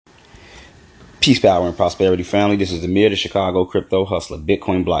Peace, power, and prosperity, family. This is Amir, the Chicago crypto hustler,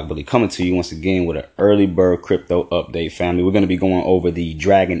 Bitcoin block bully, coming to you once again with an early bird crypto update, family. We're going to be going over the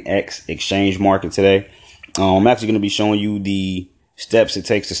Dragon X exchange market today. I'm actually going to be showing you the steps it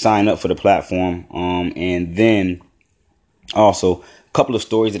takes to sign up for the platform, and then also a couple of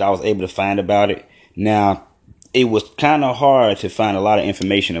stories that I was able to find about it. Now, it was kind of hard to find a lot of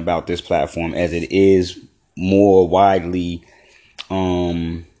information about this platform as it is more widely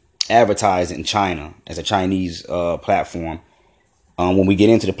advertised in China as a Chinese platform. When we get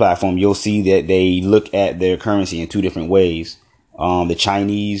into the platform, you'll see that they look at their currency in two different ways. The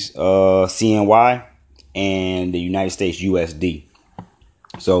Chinese CNY and the United States USD.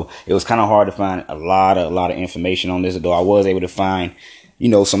 So it was kind of hard to find a lot of information on this, though I was able to find,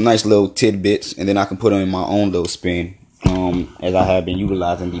 some nice little tidbits, and then I can put them in my own little spin, as I have been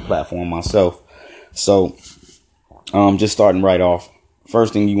utilizing the platform myself. So, just starting right off.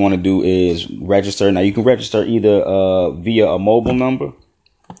 First thing you want to do is register. Now, you can register either via a mobile number,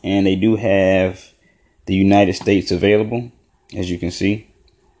 and they do have the United States available, as you can see.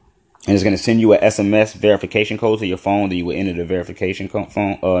 And it's going to send you a SMS verification code to your phone that you will enter the verification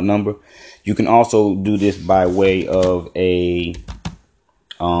phone number. You can also do this by way of a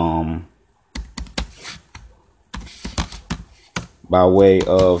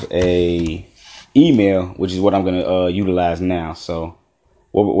email, which is what I'm going to utilize now. So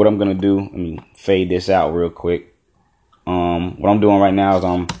what I'm going to do, let me fade this out real quick. What I'm doing right now is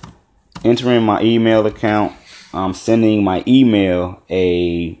I'm entering my email account. I'm sending my email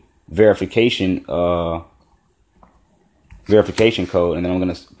a verification code, and then I'm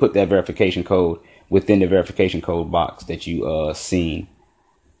going to put that verification code within the verification code box that you seen.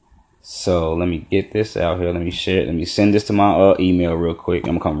 So let me get this out here. Let me share it. Let me send this to my email real quick.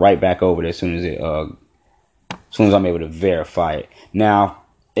 I'm gonna come right back over there as soon as I'm able to verify it. Now,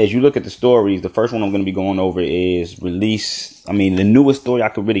 as you look at the stories, the first one I'm going to be going over is the newest story I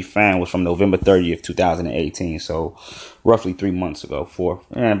could really find was from November 30th, 2018. So roughly 3 months ago,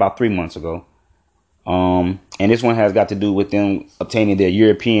 about 3 months ago. And this one has got to do with them obtaining their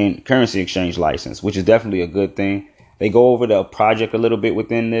European currency exchange license, which is definitely a good thing. They go over the project a little bit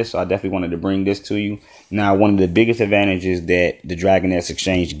within this, so I definitely wanted to bring this to you. Now, one of the biggest advantages that the Dragon X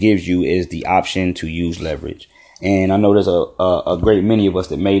exchange gives you is the option to use leverage. And I know there's a great many of us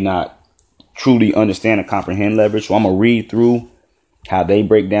that may not truly understand or comprehend leverage. So I'm going to read through how they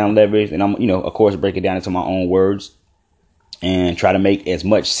break down leverage. And I'm, of course, break it down into my own words and try to make as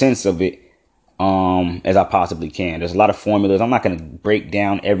much sense of it as I possibly can. There's a lot of formulas. I'm not going to break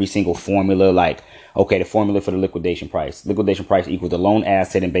down every single formula. Like, okay, the formula for the liquidation price. Liquidation price equals the loan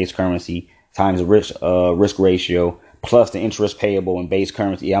asset in base currency times the risk ratio plus the interest payable in base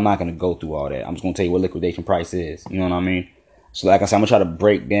currency. Yeah, I'm not going to go through all that. I'm just going to tell you what liquidation price is. You know what I mean? So like I said, I'm going to try to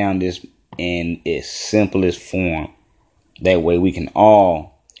break down this in its simplest form. That way we can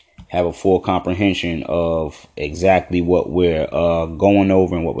all have a full comprehension of exactly what we're going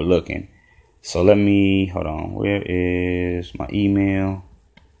over and what we're looking. So hold on. Where is my email?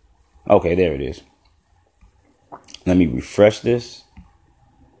 Okay, there it is. Let me refresh this.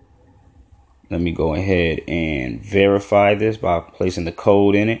 Let me go ahead and verify this by placing the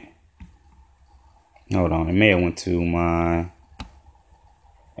code in it. Hold on, it may have went to my,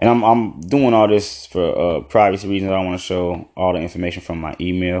 and I'm doing all this for privacy reasons. I don't want to show all the information from my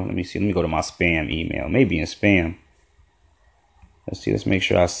email. Let me see. Let me go to my spam email. Maybe in spam. Let's see. Let's make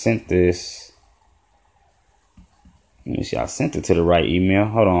sure I sent this. Let me see. I sent it to the right email.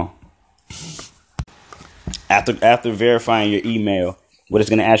 Hold on. After verifying your email, what it's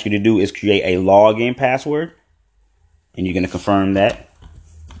going to ask you to do is create a login password, and you're going to confirm that.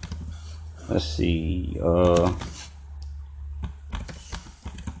 Let's see. Hold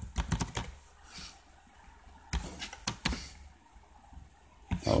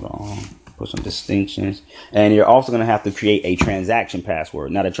on. Put some distinctions. And you're also going to have to create a transaction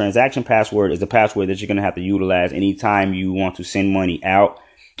password. Now, the transaction password is the password that you're going to have to utilize anytime you want to send money out.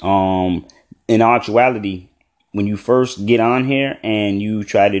 In actuality, when you first get on here and you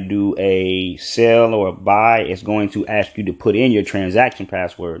try to do a sell or a buy, it's going to ask you to put in your transaction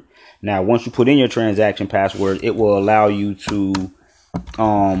password. Now, once you put in your transaction password, it will allow you to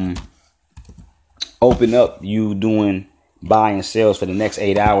open up you doing buy and sales for the next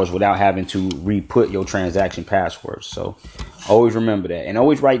 8 hours without having to re-put your transaction password. So always remember that, and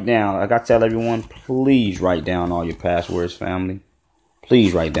always write down, like I tell everyone, please write down all your passwords, family.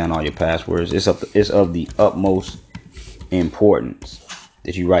 Please write down all your passwords. It's of the utmost importance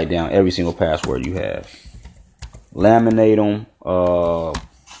that you write down every single password you have. Laminate them,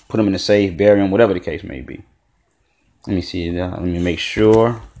 put them in a safe, bury them, whatever the case may be. Let me see. Let me make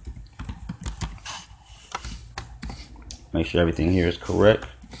sure. Make sure everything here is correct.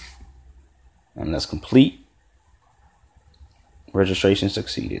 And let's complete. Registration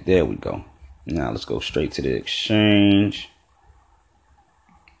succeeded. There we go. Now let's go straight to the exchange.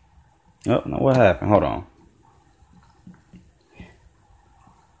 Oh, no, what happened? Hold on.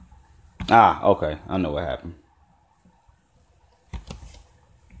 Ah, okay. I know what happened.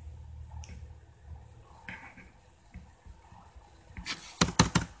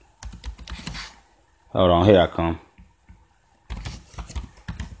 Hold on, here I come.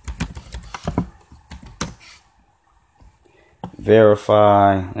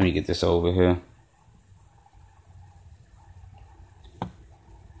 Verify. Let me get this over here.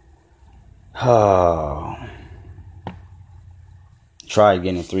 Oh. Try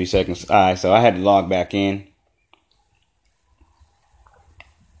again in 3 seconds. All right, so I had to log back in.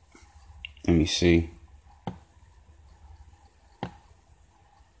 Let me see.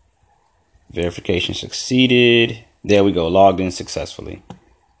 Verification succeeded. There we go. Logged in successfully.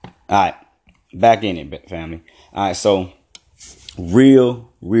 All right. Back in it, family. All right. So real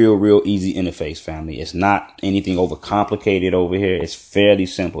easy interface, family. It's not anything overcomplicated over here. It's fairly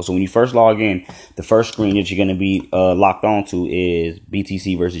simple. So when you first log in, the first screen that you're going to be locked onto is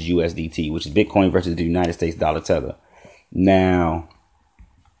BTC versus USDT, which is Bitcoin versus the United States dollar tether. Now,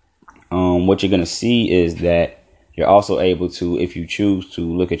 what you're going to see is that you're also able to, if you choose to,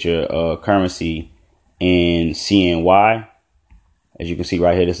 look at your currency in CNY. As you can see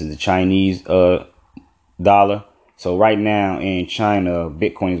right here, this is the Chinese dollar. So right now in China,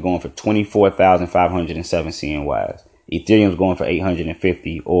 Bitcoin is going for 24,507 CNYs. Ethereum is going for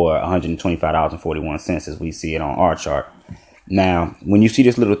 850 or $125.41 as we see it on our chart. Now, when you see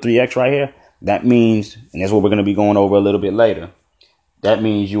this little 3x right here, that means, and that's what we're going to be going over a little bit later. That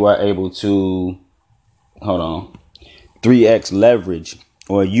means you are able to, 3x leverage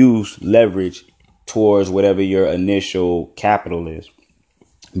or use leverage towards whatever your initial capital is,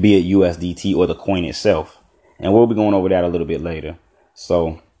 be it USDT or the coin itself. And we'll be going over that a little bit later.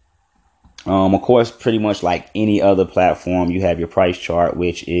 So, of course, pretty much like any other platform, you have your price chart,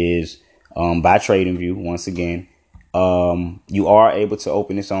 which is by TradingView. Once again, you are able to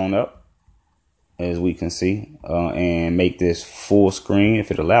open this on up, as we can see, and make this full screen if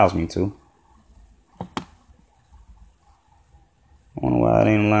it allows me to. I don't know why it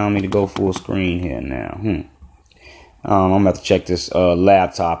ain't allowing me to go full screen here now. I'm gonna have to check this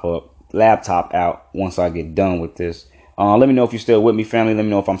laptop out once I get done with this. Let me know if you're still with me, family. Let me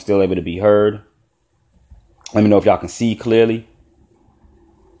know if I'm still able to be heard. Let me know if y'all can see clearly.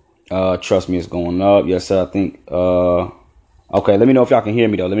 Trust me, it's going up. Yes, sir. I think. Okay. Let me know if y'all can hear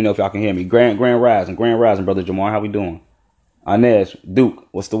me though. Let me know if y'all can hear me. Grand Rising, brother Jamar. How we doing? Inez, Duke.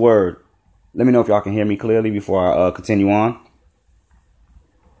 What's the word? Let me know if y'all can hear me clearly before I continue on.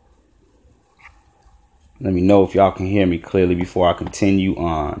 Let me know if y'all can hear me clearly before I continue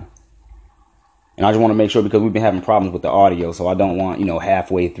on. And I just want to make sure, because we've been having problems with the audio, so I don't want,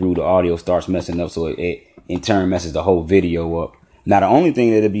 halfway through the audio starts messing up, so it in turn messes the whole video up. Now, the only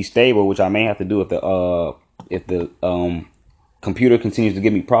thing that'll be stable, which I may have to do if the computer continues to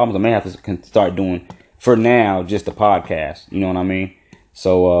give me problems, I may have to start doing, for now, just the podcast. You know what I mean?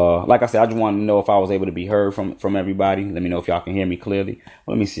 So, like I said, I just wanted to know if I was able to be heard from everybody. Let me know if y'all can hear me clearly.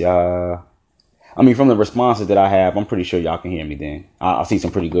 Let me see. From the responses that I have, I'm pretty sure y'all can hear me then. I see some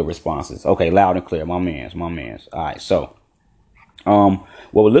pretty good responses. Okay, loud and clear. My mans. All right, so what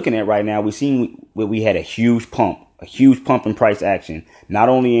we're looking at right now, we had a huge pump in price action, not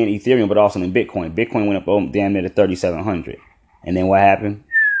only in Ethereum, but also in Bitcoin. Bitcoin went up damn near to 3,700. And then what happened?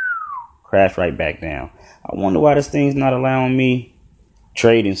 Crashed right back down. I wonder why this thing's not allowing me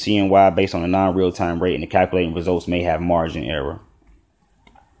trade in CNY based on a non-real-time rate, and the calculating results may have margin error.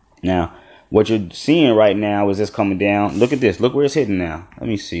 Now, what you're seeing right now is this coming down. Look at this. Look where it's hitting now. Let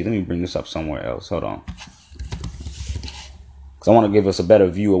me see. Let me bring this up somewhere else. Hold on. Because I want to give us a better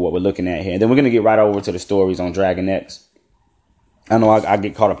view of what we're looking at here. And then we're going to get right over to the stories on DragonX. I know I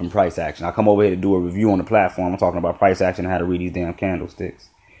get caught up in price action. I come over here to do a review on the platform. I'm talking about price action and how to read these damn candlesticks.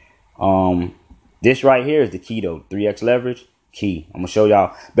 This right here is the key, though. 3x leverage. Key. I'm going to show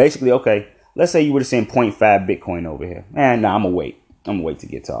y'all. Basically, okay, let's say you were to send 0.5 Bitcoin over here. I'm going to wait. I'm gonna wait to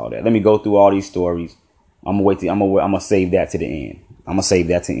get to all that. Let me go through all these stories. I'm gonna save that to the end. I'm gonna save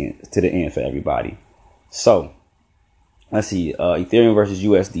that to the end for everybody. So let's see, Ethereum versus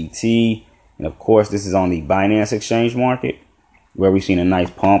USDT, and of course this is on the Binance exchange market, where we've seen a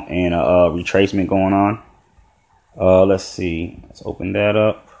nice pump and a retracement going on. Let's see. Let's open that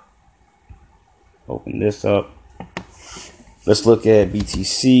up. Open this up. Let's look at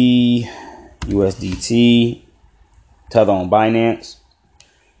BTC, USDT. Tether on Binance.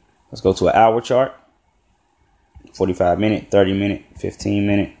 Let's go to an hour chart. 45 minute, 30 minute, 15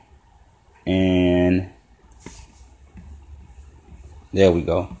 minute, and there we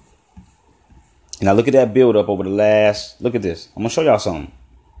go. Now look at that build up over the last, look at this. I'm gonna show y'all something.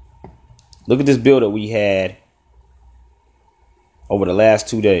 Look at this build up we had over the last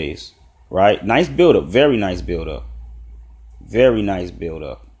 2 days, right? Nice build up, very nice build up. Very nice build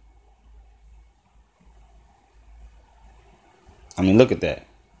up. I mean, look at that.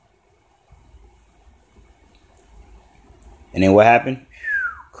 And then what happened?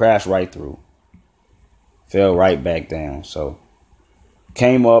 Crashed right through. Fell right back down. So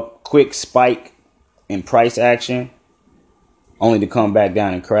came up, quick spike in price action, only to come back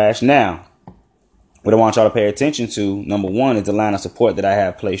down and crash. Now, what I want y'all to pay attention to, number one, is the line of support that I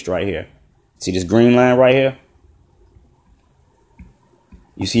have placed right here. See this green line right here?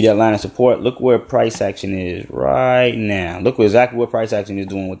 You see that line of support? Look where price action is right now. Look exactly what price action is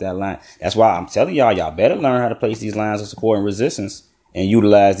doing with that line. That's why I'm telling y'all better learn how to place these lines of support and resistance and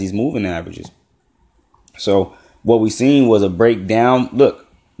utilize these moving averages. So what we seen was a breakdown. Look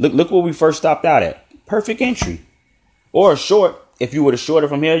where we first stopped out at. Perfect entry. Or a short. If you would have shorted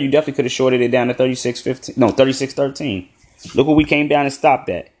from here, you definitely could have shorted it down to 36.15. No, 36.13. Look where we came down and stopped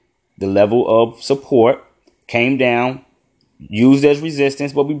at. The level of support came down, used as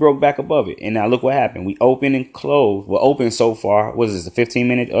resistance, but we broke back above it. And now look what happened. We opened and closed. We're open so far. What is this? The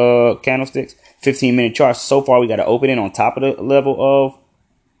 15-minute candlesticks? 15-minute charts. So far, we got to open it on top of the level of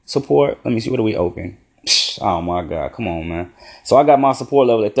support. Let me see. What do we open? Oh, my God. Come on, man. So I got my support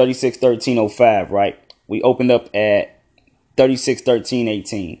level at 36.13.05, right? We opened up at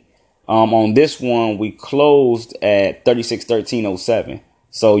 36.13.18. On this one, we closed at 36.13.07.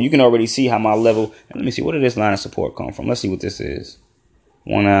 So you can already see how my level. Let me see. Where did this line of support come from? Let's see what this is.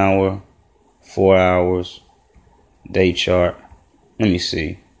 1 hour, 4 hours, day chart. Let me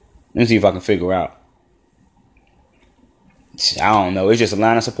see. Let me see if I can figure out. I don't know. It's just a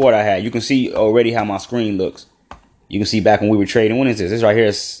line of support I had. You can see already how my screen looks. You can see back when we were trading. When is this? This right here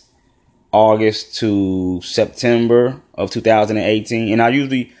is August to September of 2018. And I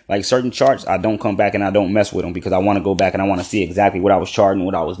usually, like certain charts, I don't come back and I don't mess with them because I want to go back and I want to see exactly what I was charting,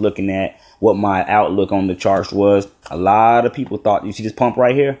 what I was looking at, what my outlook on the charts was. A lot of people thought, you see this pump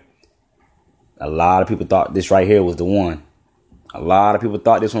right here? A lot of people thought this right here was the one. A lot of people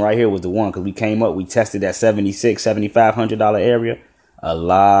thought this one right here was the one because we came up, we tested that $7,500 area. A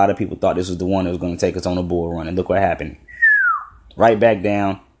lot of people thought this was the one that was going to take us on a bull run. And look what happened. Right back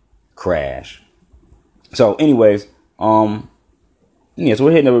down. Crash. So anyways, so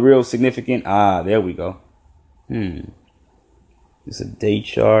we're hitting a real significant, there we go. It's a day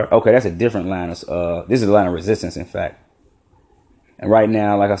chart. Okay, that's a different line of, this is a line of resistance, in fact. And right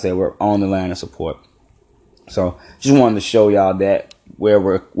now, like I said, we're on the line of support. So just wanted to show y'all that where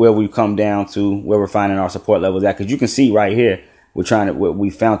we've come down to, where we're finding our support levels at, because you can see right here, we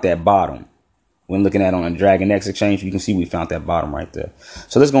found that bottom. When looking at on a Dragon X exchange, you can see we found that bottom right there.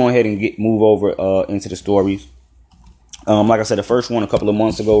 So let's go ahead and move over into the stories. Like I said, the first one a couple of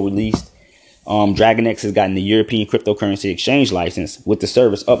months ago released. Dragon X has gotten the European cryptocurrency exchange license with the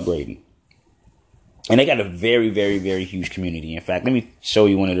service upgrading. And they got a very, very, very huge community. In fact, let me show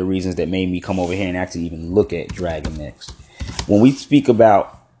you one of the reasons that made me come over here and actually even look at Dragon X. When we speak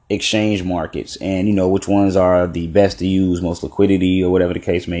about exchange markets and, which ones are the best to use, most liquidity or whatever the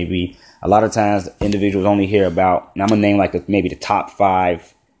case may be, a lot of times individuals only hear about, and I'm going to name like maybe the top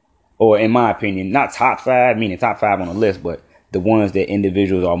 5, or in my opinion, not top 5, meaning top 5 on the list, but the ones that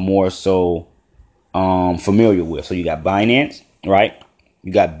individuals are more so familiar with. So you got Binance, right?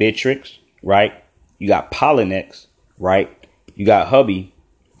 You got Bittrex, right? You got Poloniex, right? You got Huobi,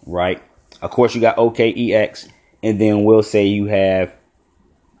 right? Of course, you got OKEX. And then we'll say you have,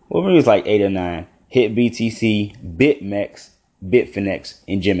 well, maybe it's like 8 or 9. HitBTC, BitMEX, Bitfinex,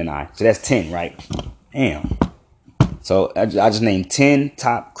 and Gemini. So that's 10, right? Damn. So I just named 10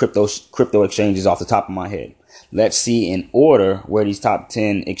 top crypto exchanges off the top of my head. Let's see in order where these top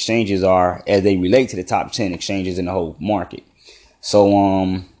 10 exchanges are as they relate to the top 10 exchanges in the whole market. So,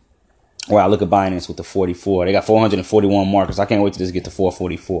 I look at Binance with the 44. They got 441 markets. I can't wait to just get to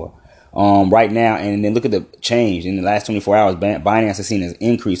 444. Right now, and then look at the change in the last 24 hours. Binance has seen an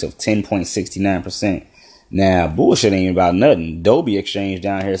increase of 10.69%. Now, bullshit ain't about nothing. Dobe Exchange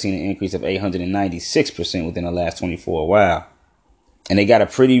down here has seen an increase of 896% within the last 24. Wow. And they got a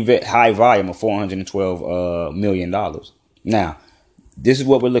pretty high volume of $412 million. Now, this is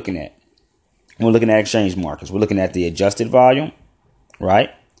what we're looking at. We're looking at exchange markets. We're looking at the adjusted volume, right?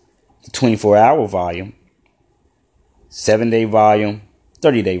 The 24-hour volume, 7-day volume,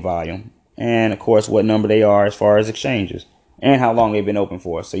 30-day volume, and, of course, what number they are as far as exchanges. and how long they've been open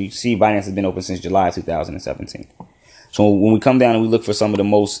for. So you see Binance has been open since July 2017. So when we come down and we look for some of the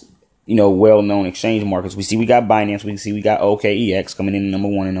most, well-known exchange markets, we got Binance, we got OKEX coming in number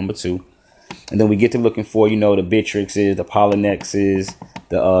 1 and number 2. And then we get to looking for, the Bitrixes, the Polynexes,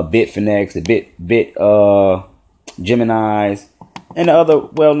 the Bitfinex, the Geminis, and the other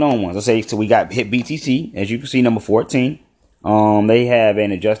well-known ones. Let's say, so we got hit BTC, as you can see, number 14. They have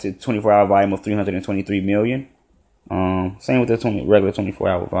an adjusted 24-hour volume of 323 million. Same with the regular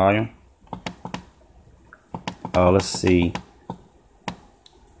 24-hour volume. Let's see.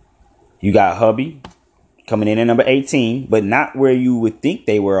 You got Huobi coming in at number 18, but not where you would think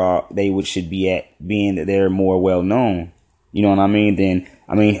should be at, being that they're more well known. You know what I mean?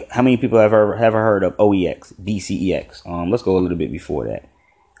 How many people have ever heard of OEX, BCEX? Let's go a little bit before that.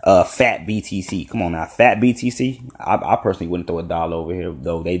 Fat BTC. Come on now, Fat BTC. I personally wouldn't throw $1 over here,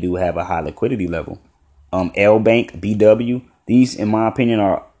 though they do have a high liquidity level. L Bank, BW. These, in my opinion,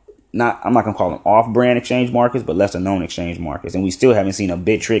 are I'm not gonna call them off-brand exchange markets, but lesser known exchange markets. And we still haven't seen a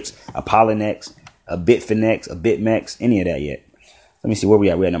Bitrix, a Polynex, a Bitfinex, a BitMEX, any of that yet. Let me see where we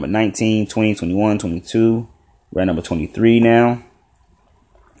at. We're at number 19, 20, 21, 22. We're at number 23 now.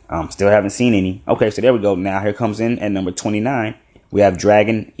 Still haven't seen any. Okay, so there we go. Now here comes in at number 29. We have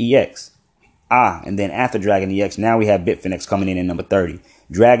Dragon EX. And then after Dragon EX, now we have Bitfinex coming in at number 30.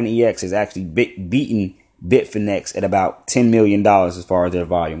 Dragon EX is actually beaten Bitfinex at about $10 million as far as their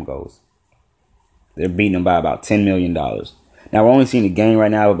volume goes. They're beating them by about $10 million. Now, we're only seeing a gain right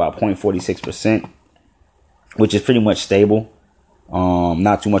now of about 0.46%, which is pretty much stable.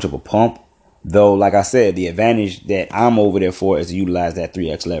 Not too much of a pump. Though, like I said, the advantage that I'm over there for is to utilize that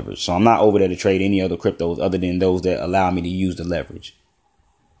 3x leverage. So I'm not over there to trade any other cryptos other than those that allow me to use the leverage.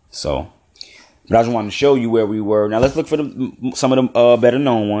 So, but I just wanted to show you where we were. Now, let's look for some of the better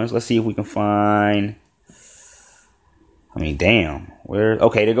known ones. Let's see if we can find... damn.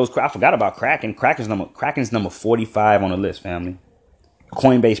 Okay, there goes. I forgot about Kraken. Kraken's number 45 on the list, family.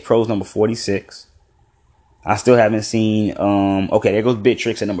 Coinbase Pro's number 46. I still haven't seen. Okay, there goes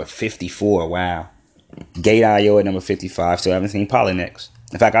Bitrix at number 54. Wow. Gate.io at number 55. Still haven't seen Polynex.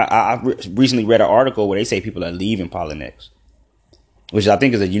 In fact, I recently read an article where they say people are leaving Polynex, which I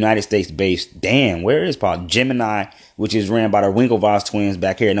think is a United States based. Damn, where is Gemini, which is ran by the Winklevoss twins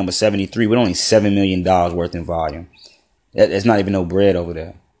back here at number 73 with only $7 million worth in volume. It's not even no bread over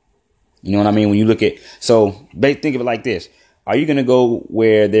there. You know what I mean? When you look at, so think of it like this. Are you going to go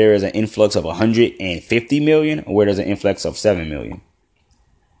where there is an influx of 150 million or where there's an influx of 7 million?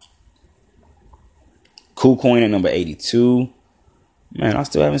 KuCoin at number 82. Man, I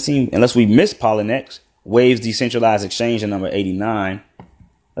still haven't seen, unless we missed Polynex. Waves Decentralized Exchange at number 89.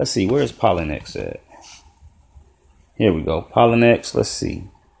 Let's see, where's Polynex at? Here we go. Polynex, let's see.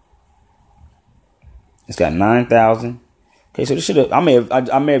 It's got 9,000. Okay, so this should have, I may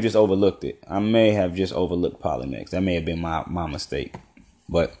have just overlooked it. I may have just overlooked Polynex. That may have been my mistake.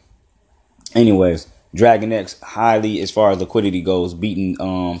 But anyways, DragonX highly, as far as liquidity goes, beating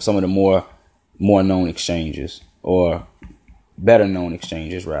some of the more known exchanges, or better known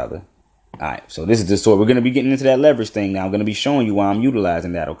exchanges rather. All right, so this is the story. We're going to be getting into that leverage thing now. I'm going to be showing you why I'm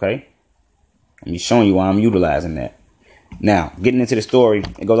utilizing that, okay? I'm showing you why I'm utilizing that. Now, getting into the story,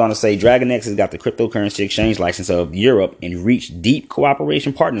 it goes on to say DragonX has got the cryptocurrency exchange license of Europe and reached deep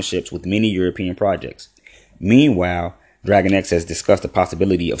cooperation partnerships with many European projects. Meanwhile, DragonX has discussed the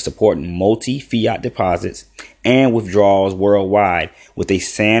possibility of supporting multi-fiat deposits and withdrawals worldwide with a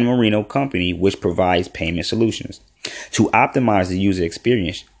San Marino company which provides payment solutions. To optimize the user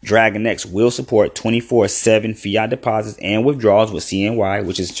experience, DragonX will support 24/7 fiat deposits and withdrawals with CNY,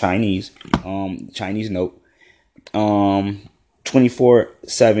 which is Chinese note.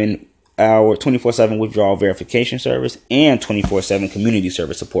 24/7 withdrawal verification service and 24/7 community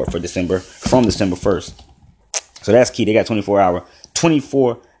service support from December 1st. So that's key. They got 24-hour,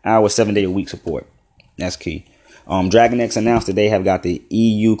 7-day-a-week support. That's key. DragonX announced that they have got the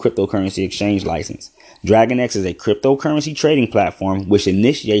EU cryptocurrency exchange license. DragonX is a cryptocurrency trading platform which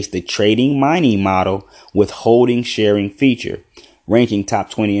initiates the trading mining model with holding sharing feature, ranking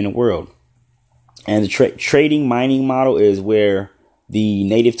top 20 in the world. And the trading mining model is where the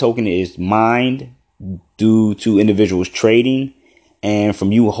native token is mined due to individuals trading, and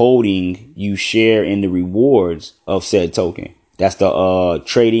from you holding, you share in the rewards of said token. That's the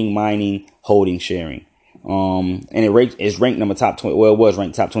trading, mining, holding, sharing. And it's ranked number top 20. Well, it was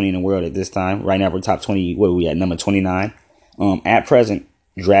ranked top 20 in the world at this time. Right now we're top 20. What are we at? Number 29. At present,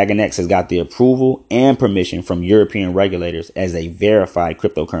 DragonX has got the approval and permission from European regulators as a verified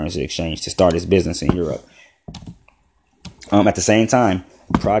cryptocurrency exchange to start its business in Europe. At the same time,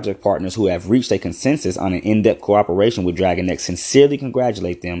 Project partners who have reached a consensus on an in-depth cooperation with DragonX sincerely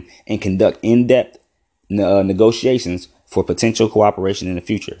congratulate them and conduct in-depth negotiations for potential cooperation in the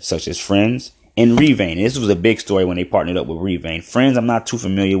future, such as Friends and Revain. This was a big story when they partnered up with Revain. Friends, I'm not too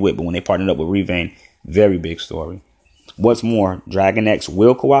familiar with, but when they partnered up with Revain, very big story. What's more, DragonX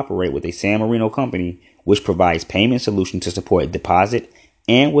will cooperate with a San Marino company which provides payment solutions to support deposit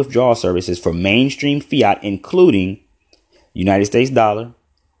and withdrawal services for mainstream fiat, including United States dollar,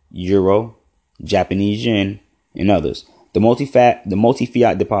 euro, Japanese yen, and others. The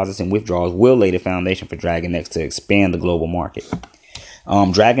multi-fiat deposits and withdrawals will lay the foundation for DragonX to expand the global market.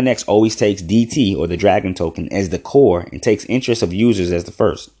 DragonX always takes DT, or the Dragon token, as the core and takes interest of users as the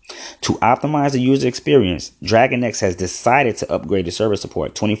first. To optimize the user experience, DragonX has decided to upgrade the service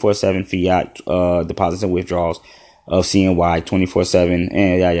support 24/7 fiat deposits and withdrawals of CNY 24/7,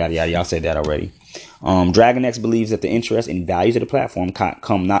 and yada yada yada. Y'all said that already. DragonX believes that the interest and values of the platform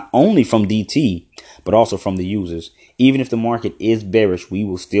come not only from DT, but also from the users. Even if the market is bearish, we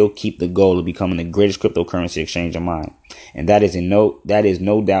will still keep the goal of becoming the greatest cryptocurrency exchange in mind. And that is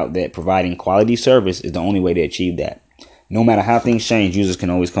no doubt that providing quality service is the only way to achieve that. No matter how things change, users can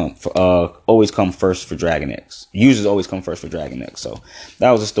always come first for DragonX. Users always come first for DragonX. So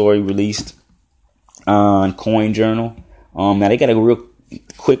that was a story released on Coin Journal. Now they got a real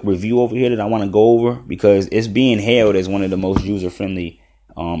quick review over here that I want to go over because it's being hailed as one of the most user-friendly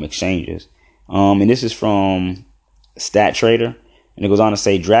exchanges. And this is from StatTrader, and it goes on to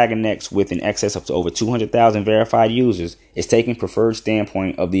say DragonX, with an excess of over 200,000 verified users, is taking preferred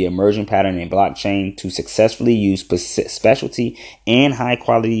standpoint of the emerging pattern in blockchain to successfully use specialty and high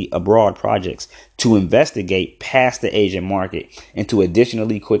quality abroad projects to investigate past the Asian market and to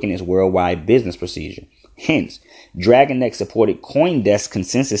additionally quicken its worldwide business procedure. Hence, DragonX supported CoinDesk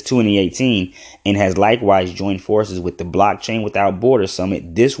Consensus 2018 and has likewise joined forces with the Blockchain Without Borders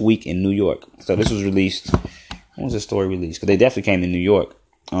Summit this week in New York. So this was released. When was this story released? Because they definitely came to New York.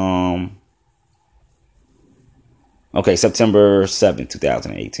 September 7th,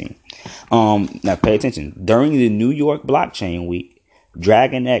 2018. Now pay attention. During the New York Blockchain Week,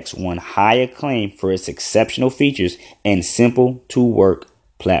 DragonX won high acclaim for its exceptional features and simple to work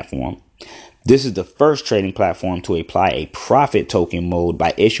platform. This is the first trading platform to apply a profit token mode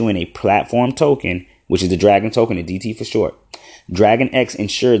by issuing a platform token, which is the Dragon token, the DT for short. DragonX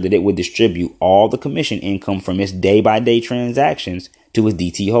ensured that it would distribute all the commission income from its day-by-day transactions to its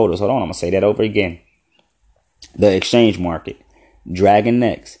DT holders. Hold on, I'm going to say that over again. The exchange market,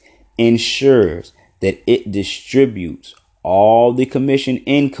 DragonX, ensures that it distributes all the commission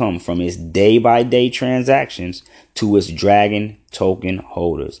income from its day-by-day transactions to its Dragon token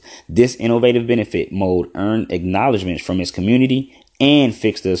holders. This innovative benefit mode earned acknowledgments from its community and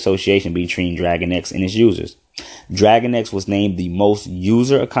fixed the association between DragonX and its users. DragonX was named the most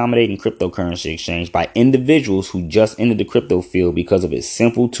user-accommodating cryptocurrency exchange by individuals who just entered the crypto field because of its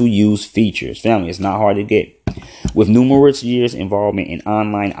simple-to-use features. Family, it's not hard to get. With numerous years' involvement in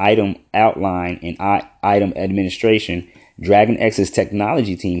online item outline and item administration, DragonX's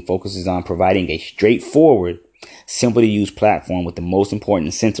technology team focuses on providing a straightforward, simple-to-use platform with the most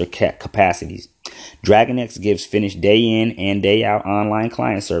important sensor capacities. DragonX gives finished day in and day out online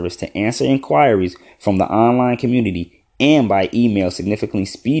client service to answer inquiries from the online community and by email significantly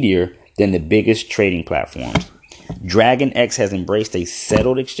speedier than the biggest trading platforms. DragonX has embraced a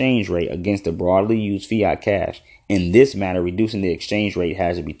settled exchange rate against the broadly used fiat cash. In this manner, reducing the exchange rate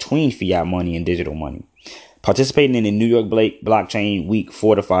hazard between fiat money and digital money. Participating in the New York Blockchain Week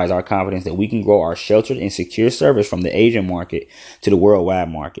fortifies our confidence that we can grow our sheltered and secure service from the Asian market to the worldwide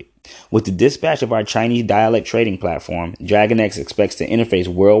market. With the dispatch of our Chinese dialect trading platform, DragonX expects to interface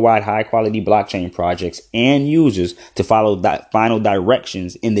worldwide high-quality blockchain projects and users to follow final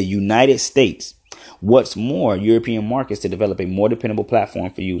directions in the United States. What's more, European markets to develop a more dependable platform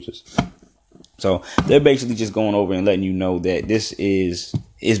for users. So they're basically just going over and letting you know that this is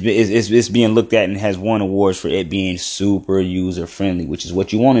being looked at and has won awards for it being super user friendly, which is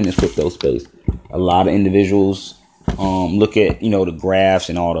what you want in this crypto space. A lot of individuals look at, the graphs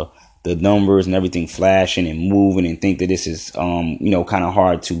and all the numbers and everything flashing and moving and think that this is, kind of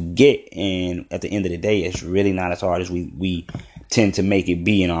hard to get. And at the end of the day, it's really not as hard as we tend to make it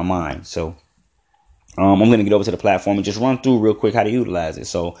be in our mind. So I'm going to get over to the platform and just run through real quick how to utilize it.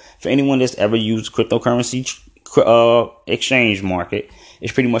 So for anyone that's ever used cryptocurrency exchange market,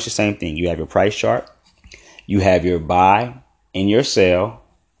 it's pretty much the same thing. You have your price chart. You have your buy and your sell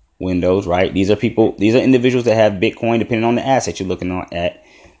windows, right? These are individuals that have Bitcoin, depending on the asset you're looking at.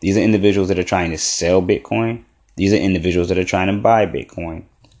 These are individuals that are trying to sell Bitcoin. These are individuals that are trying to buy Bitcoin.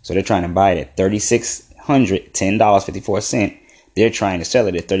 So they're trying to buy it at $3,610.54. They're trying to sell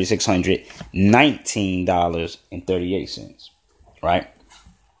it at $3,619.38, right?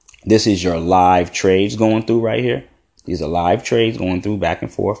 This is your live trades going through right here. These are live trades going through back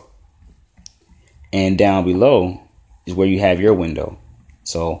and forth. And down below is where you have your window.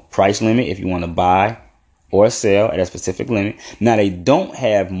 So price limit if you want to buy or sell at a specific limit. Now they don't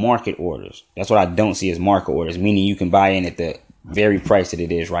have market orders. That's what I don't see as market orders, meaning you can buy in at the very price that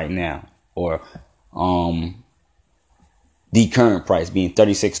it is right now, or the current price being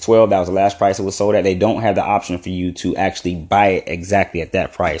 $36.12. That was the last price it was sold at. They don't have the option for you to actually buy it exactly at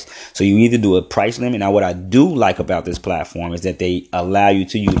that price. So you either do a price limit. Now, what I do like about this platform is that they allow you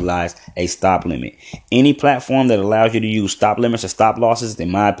to utilize a stop limit. Any platform that allows you to use stop limits or stop losses, in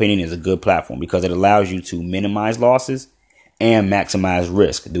my opinion, is a good platform because it allows you to minimize losses and maximize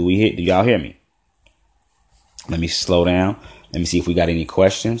risk. Do y'all hear me? Let me slow down. Let me see if we got any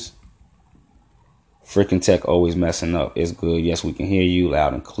questions. Freaking tech always messing up. It's good. Yes, we can hear you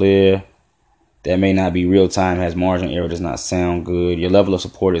loud and clear. That may not be real time. Has margin error. Does not sound good. Your level of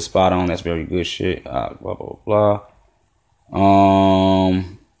support is spot on. That's very good shit. Blah, blah, blah.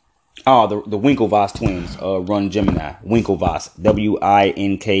 The Winklevoss twins run Gemini. Winklevoss. Winklevos.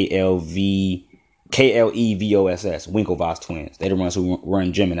 Winklevoss twins. They're the ones who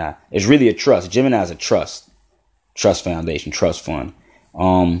run Gemini. It's really a trust. Gemini is a trust foundation, trust fund.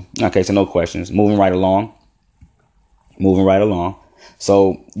 Okay, so no questions. Moving right along.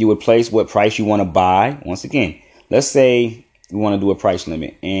 So you would place what price you want to buy. Once again, let's say we want to do a price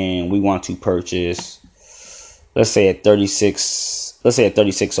limit and we want to purchase, let's say at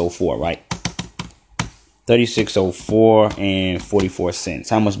 3604, right? 3604 and 44 cents.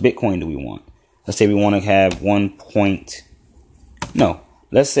 How much Bitcoin do we want? Let's say we want to have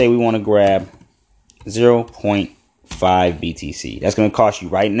let's say we want to grab 0.5 BTC. That's going to cost you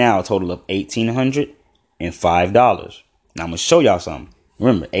right now a total of $1,805. Now I'm going to show y'all something.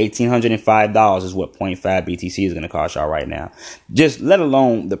 Remember, $1,805 is what 0.5 BTC is going to cost y'all right now. Just let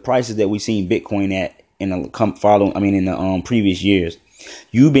alone the prices that we've seen Bitcoin at in the previous years.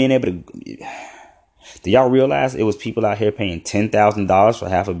 You being able to, do y'all realize it was people out here paying $10,000 for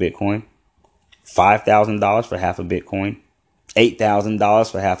half a Bitcoin, $5,000 for half a Bitcoin,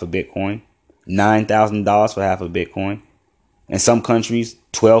 $8,000 for half a Bitcoin, $9,000 for half a Bitcoin. In some countries,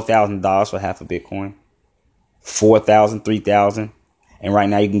 $12,000 for half a Bitcoin, $4,000, $3,000, and right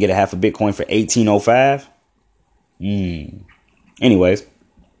now you can get a half a Bitcoin for $1,805. Anyways,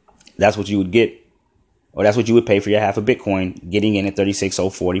 that's what you would get, or that's what you would pay for your half a Bitcoin, getting in at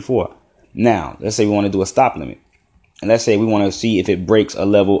 36,044. Now, let's say we want to do a stop limit, and let's say we want to see if it breaks a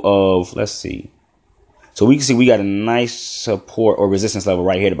level of, let's see. So we can see we got a nice support or resistance level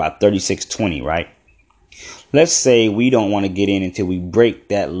right here at about 3620, right? Let's say we don't want to get in until we break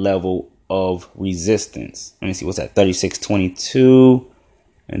that level of resistance. Let me see, what's that? 3622.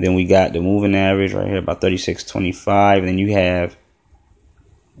 And then we got the moving average right here about 3625. And then you have,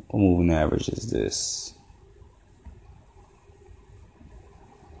 what moving average is this?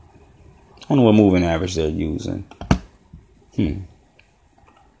 I don't know what moving average they're using.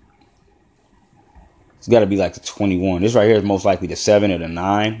 It's got to be like the 21. This right here is most likely the 7 or the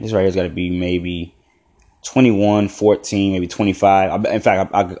 9. This right here has got to be maybe 21, 14, maybe 25. In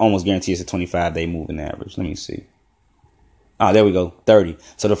fact, I almost guarantee it's a 25-day moving average. Let me see. There we go. 30.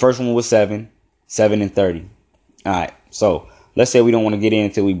 So the first one was 7, and 30. All right. So let's say we don't want to get in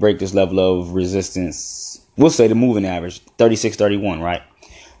until we break this level of resistance. We'll say the moving average, 36.31, right?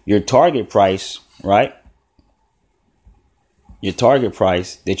 Your target price, right? Your target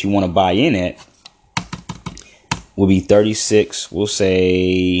price that you want to buy in at will be 36, we'll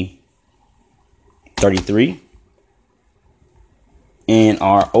say 33. And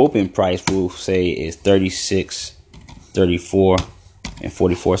our open price we'll say is 36, 34, and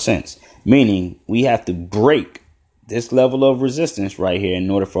 44 cents. Meaning we have to break this level of resistance right here in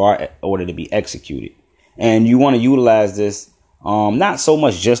order for our order to be executed. And you want to utilize this, not so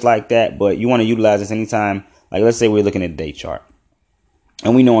much just like that, but you want to utilize this anytime. Like, let's say we're looking at a day chart.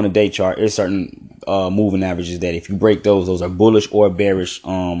 And we know on a day chart, there's certain moving averages that if you break those are bullish or bearish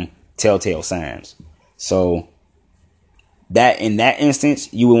telltale signs. So that in that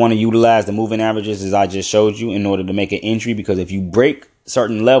instance, you would want to utilize the moving averages as I just showed you in order to make an entry, because if you break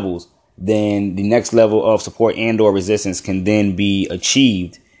certain levels, then the next level of support and or resistance can then be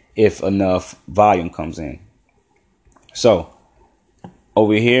achieved if enough volume comes in. So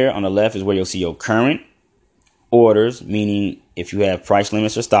over here on the left is where you'll see your current orders, meaning if you have price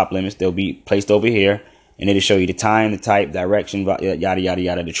limits or stop limits, they'll be placed over here, and it'll show you the time, the type, direction, yada, yada,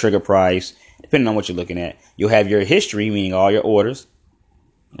 yada, the trigger price, depending on what you're looking at. You'll have your history, meaning all your orders,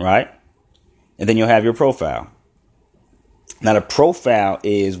 right? And then you'll have your profile. Now the profile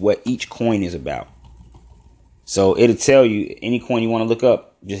is what each coin is about. So it'll tell you any coin you want to look up,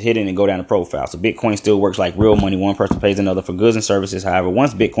 just hit it and go down to profile. So Bitcoin still works like real money. One person pays another for goods and services. However,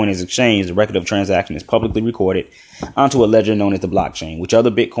 once Bitcoin is exchanged, the record of transaction is publicly recorded onto a ledger known as the blockchain, which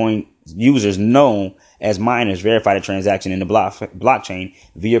other Bitcoin users know as miners verify the transaction in the blockchain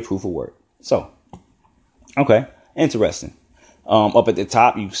via proof of work. So, okay, interesting. Up at the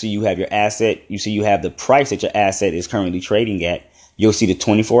top, you see you have your asset. You see you have the price that your asset is currently trading at. You'll see the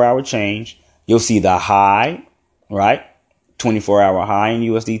 24-hour change. You'll see the high, right? 24-hour high in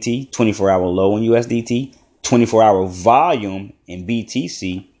USDT, 24-hour low in USDT, 24-hour volume in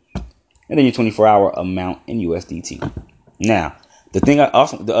BTC, and then your 24-hour amount in USDT. Now,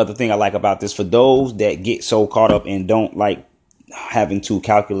 the other thing I like about this, for those that get so caught up and don't like having to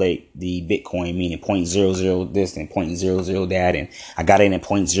calculate the Bitcoin, meaning 0.00 this and 0.00 that, and I got in at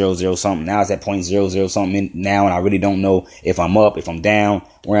 0.00 something, now it's at 0.00 something now, and I really don't know if I'm up, if I'm down,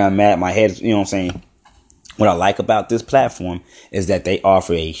 where I'm at, my head, you know what I'm saying? What I like about this platform is that they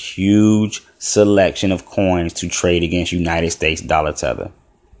offer a huge selection of coins to trade against United States dollar tether.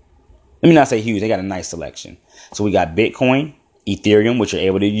 Let me not say huge. They got a nice selection. So we got Bitcoin, Ethereum, which you're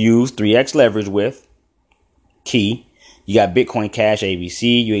able to use 3x leverage with. Key. You got Bitcoin Cash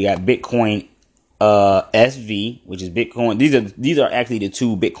ABC. You got Bitcoin SV, which is Bitcoin. These are actually the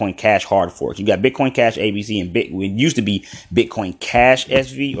two Bitcoin Cash hard forks. You got Bitcoin Cash ABC and it used to be Bitcoin Cash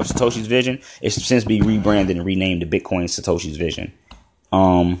SV or Satoshi's Vision. It's since been rebranded and renamed to Bitcoin Satoshi's Vision.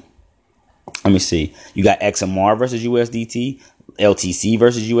 Let me see. You got XMR versus USDT, LTC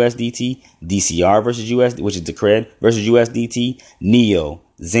versus USDT, DCR versus USD, which is Decred versus USDT, Neo,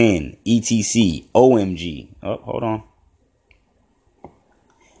 Zen, ETC, OMG. Oh, hold on.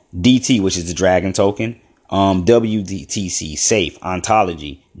 DT, which is the Dragon token, WDTC, Safe,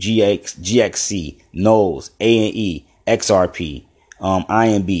 Ontology, GXC, Knowles, ANE, XRP,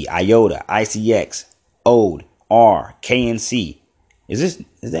 IMB, IOTA, ICX, ODE, R, KNC. Is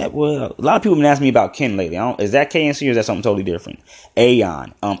that well? A lot of people have been asking me about Ken lately. Is that KNC or is that something totally different?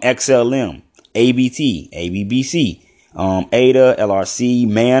 Aeon, XLM, ABT, ABBC, ADA, LRC,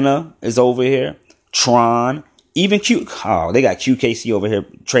 Mana is over here, Tron. Even they got QKC over here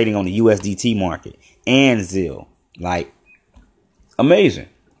trading on the USDT market, and Anzil. Like, amazing.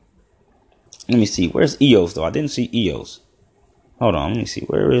 Let me see. Where's EOS though? I didn't see EOS. Hold on. Let me see.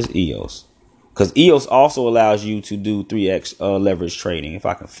 Where is EOS? Because EOS also allows you to do 3x leverage trading. If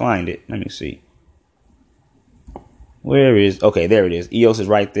I can find it, let me see. Where is? Okay, there it is. EOS is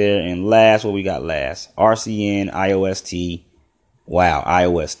right there. And last, what we got last? RCN, IOST. Wow,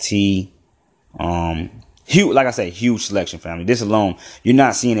 IOST. Huge, like I say, huge selection, family. This alone, you're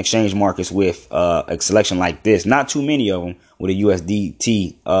not seeing exchange markets with a selection like this. Not too many of them with a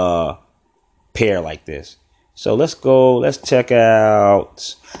USDT pair like this. So let's go. Let's check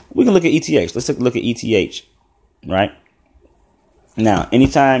out. We can look at ETH. Let's take a look at ETH. Right now,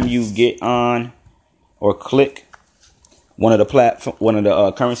 anytime you get on or click one of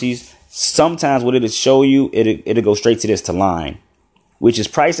the currencies, sometimes what it'll show you, it'll go straight to this to line, which is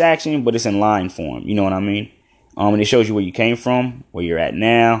price action, but it's in line form. You know what I mean? And it shows you where you came from, where you're at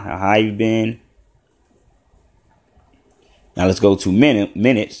now, how high you've been. Now let's go to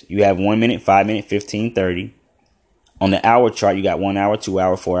minutes. You have 1 minute, 5 minute, 15, 30. On the hour chart, you got 1 hour, 2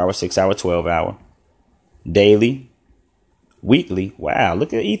 hour, 4 hour, 6 hour, 12 hour. Daily, weekly. Wow,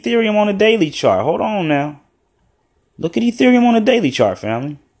 look at Ethereum on the daily chart. Hold on now. Look at Ethereum on the daily chart,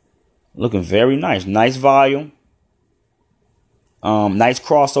 family. Looking very nice. Nice volume. Nice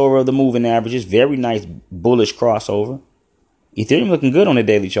crossover of the moving averages. Very nice bullish crossover. Ethereum looking good on the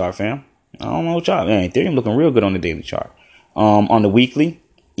daily chart, fam. I don't know what y'all, man. Ethereum looking real good on the daily chart. On the weekly,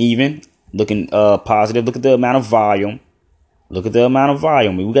 even looking positive. Look at the amount of volume. Look at the amount of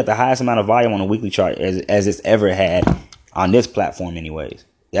volume. We got the highest amount of volume on the weekly chart as it's ever had on this platform, anyways.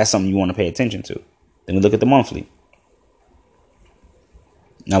 That's something you want to pay attention to. Then we look at the monthly.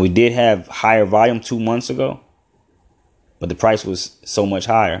 Now, we did have higher volume 2 months ago, but the price was so much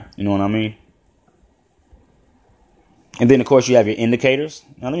higher. You know what I mean? And then, of course, you have your indicators.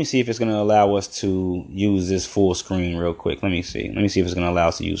 Now, let me see if it's going to allow us to use this full screen real quick. Let me see. Let me see if it's going to allow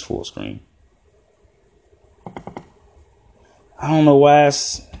us to use full screen. I don't know why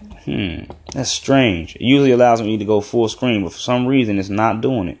it's... That's strange. It usually allows me to go full screen, but for some reason, it's not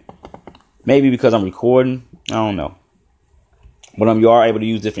doing it. Maybe because I'm recording. I don't know. But you are able to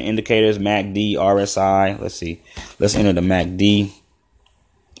use different indicators, MACD, RSI. Let's see. Let's enter the MACD.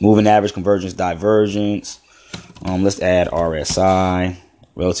 Moving average, convergence, divergence. Let's add RSI,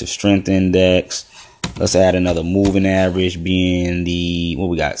 relative strength index. Let's add another moving average being the, what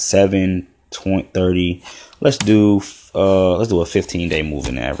we got, 7.30. Let's do let's do a 15-day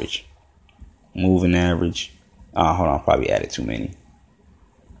moving average. Moving average. Hold on, probably added too many.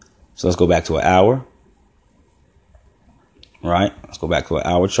 So let's go back to an hour. Right? Let's go back to an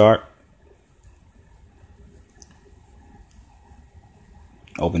hour chart.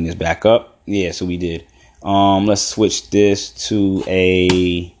 Open this back up. Yeah, so we did. Let's switch this to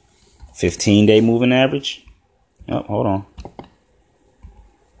a 15-day moving average. Oh, hold on.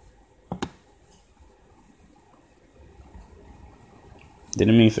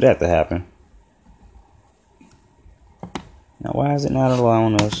 Didn't mean for that to happen. Now, why is it not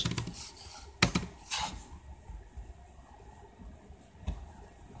allowing us?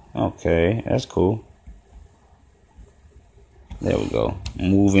 Okay, that's cool. There we go.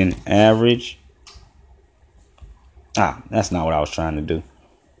 Moving average. That's not what I was trying to do.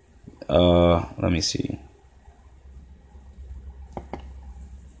 Let me see.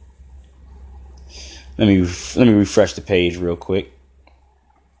 Let me refresh the page real quick.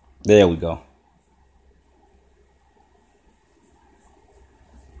 There we go.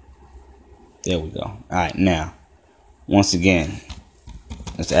 There we go. All right, now, once again,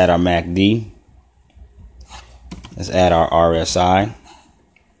 let's add our MACD. Let's add our RSI.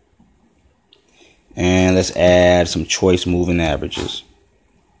 And let's add some choice moving averages.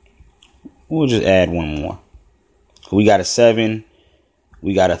 We'll just add one more. We got a 7.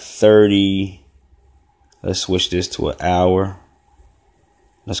 We got a 30. Let's switch this to an hour.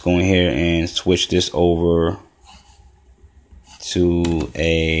 Let's go in here and switch this over to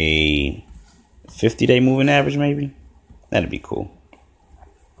a 50-day moving average, maybe. That'd be cool.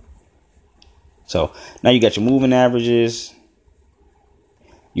 So now you got your moving averages.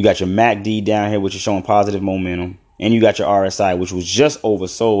 You got your MACD down here, which is showing positive momentum. And you got your RSI, which was just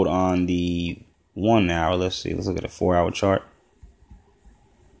oversold on the 1 hour. Let's see. Let's look at the 4-hour chart.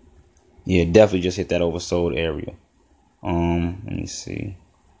 Yeah, definitely just hit that oversold area. Let me see.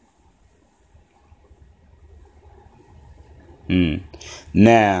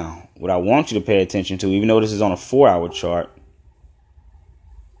 Now, what I want you to pay attention to, even though this is on a 4-hour chart,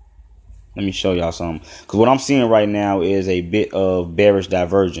 let me show y'all something. Because what I'm seeing right now is a bit of bearish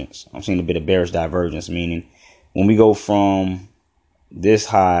divergence. I'm seeing a bit of bearish divergence, meaning when we go from this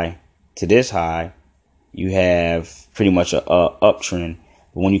high to this high, you have pretty much a uptrend.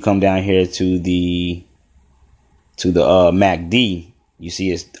 But when you come down here to the MACD, you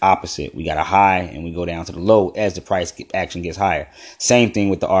see it's opposite. We got a high and we go down to the low as the price action gets higher. Same thing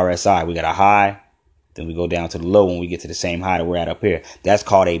with the RSI. We got a high, then we go down to the low when we get to the same high that we're at up here. That's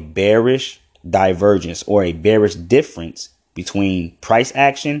called a bearish divergence, or a bearish difference between price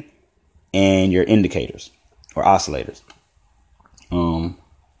action and your indicators or oscillators.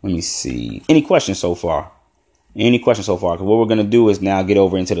 Let me see. Any questions so far? Any questions so far? Because what we're going to do is now get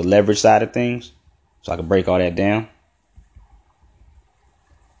over into the leverage side of things, so I can break all that down.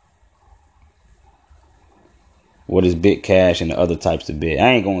 What is Bitcash and the other types of bit? I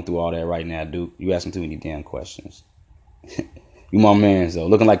ain't going through all that right now, dude. You asking too many damn questions. You my man, though.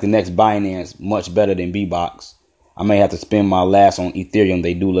 Looking like the next Binance, much better than B-Box. I may have to spend my last on Ethereum.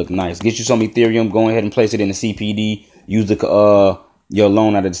 They do look nice. Get you some Ethereum. Go ahead and place it in the CPD. Use the your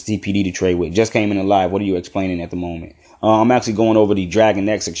loan out of the CPD to trade with. Just came in live. What are you explaining at the moment? I'm actually going over the Dragon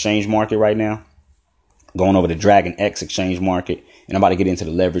X exchange market right now. Going over the Dragon X exchange market. And I'm about to get into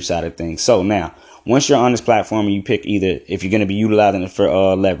the leverage side of things. So now, once you're on this platform and you pick either, if you're going to be utilizing it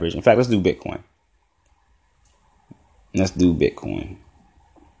for leverage. In fact, let's do Bitcoin. Let's do Bitcoin.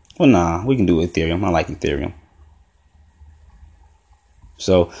 Well, nah, we can do Ethereum. I like Ethereum.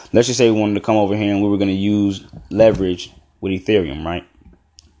 So let's just say we wanted to come over here and we were going to use leverage with Ethereum, right?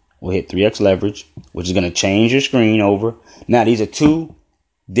 We'll hit 3x leverage, which is going to change your screen over. Now, these are two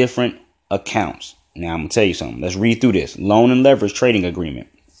different accounts. Now, I'm going to tell you something. Let's read through this. Loan and leverage trading agreement.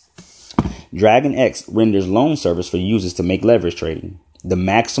 Dragon X renders loan service for users to make leverage trading. The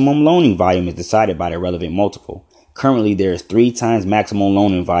maximum loaning volume is decided by the relevant multiple. Currently, there is 3 times maximum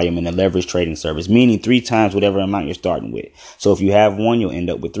loaning volume in the leverage trading service, meaning 3 times whatever amount you're starting with. So if you have 1, you'll end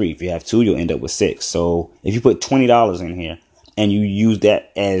up with 3. If you have 2, you'll end up with 6. So if you put $20 in here and you use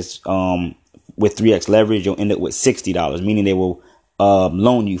that as with 3x leverage, you'll end up with $60, meaning they will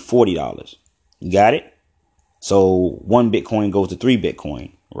loan you $40. You got it? So 1 Bitcoin goes to 3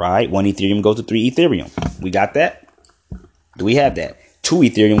 Bitcoin, right? 1 Ethereum goes to 3 Ethereum. We got that? Do we have that? 2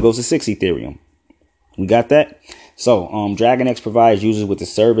 Ethereum goes to 6 Ethereum. We got that? So, DragonX provides users with the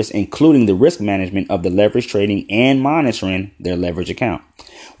service, including the risk management of the leverage trading and monitoring their leverage account.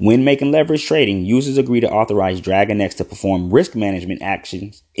 When making leverage trading, users agree to authorize DragonX to perform risk management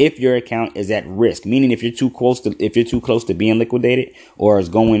actions if your account is at risk, meaning if you're too close to being liquidated or is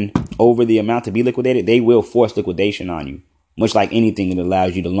going over the amount to be liquidated, they will force liquidation on you. Much like anything that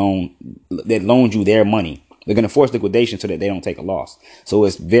allows you to loans you their money. They're going to force liquidation so that they don't take a loss. So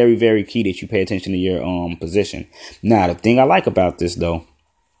it's very, very key that you pay attention to your position. Now, the thing I like about this, though,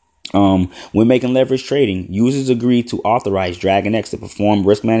 when making leverage trading, users agree to authorize DragonX to perform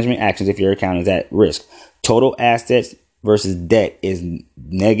risk management actions if your account is at risk. Total assets versus debt is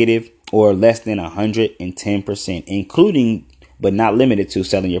negative or less than 110%, including but not limited to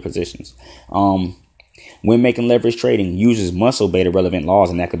selling your positions. When making leverage trading, users must obey the relevant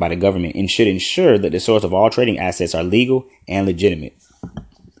laws enacted by the government and should ensure that the source of all trading assets are legal and legitimate.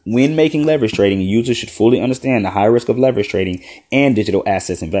 When making leverage trading, users should fully understand the high risk of leverage trading and digital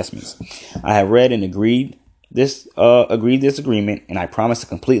assets investments. I have read and agreed this agreement, and I promise to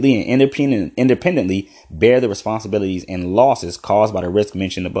completely and independently bear the responsibilities and losses caused by the risk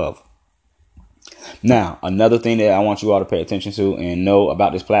mentioned above. Now, another thing that I want you all to pay attention to and know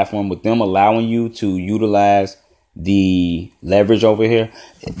about this platform, with them allowing you to utilize the leverage over here,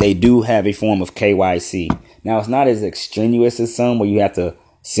 they do have a form of KYC. Now, it's not as extraneous as some where you have to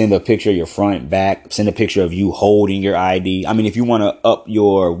send a picture of your front, back, send a picture of you holding your ID. I mean, if you want to up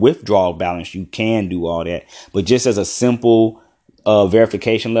your withdrawal balance, you can do all that. But just as a simple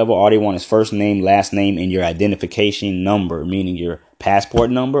verification level, all they want is first name, last name, and your identification number, meaning your passport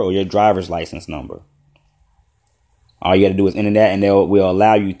number or your driver's license number. All you got to do is enter that, and will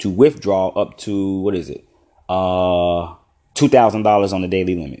allow you to withdraw up to, $2,000 on the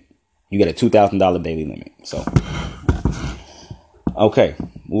daily limit. You get a $2,000 daily limit. So, okay,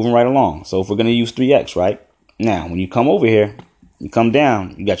 moving right along. So if we're going to use 3X, right? Now, when you come over here, you come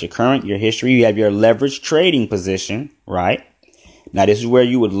down, you got your current, your history, you have your leverage trading position, right? Now, this is where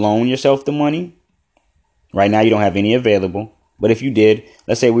you would loan yourself the money. Right now, you don't have any available. But if you did,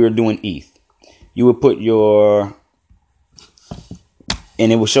 let's say we were doing ETH, you would put and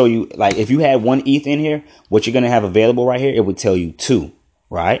it will show you, like, if you had one ETH in here, what you're going to have available right here, it would tell you 2,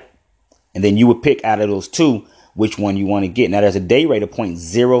 right? And then you would pick out of those 2 which one you want to get. Now, there's a day rate of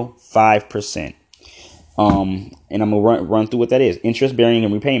 0.05%. And I'm going to run through what that is. Interest bearing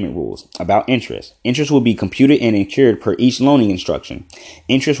and repayment rules. About interest. Interest will be computed and incurred per each loaning instruction.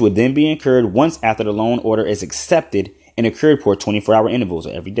 Interest would then be incurred once after the loan order is accepted and accrued for 24-hour intervals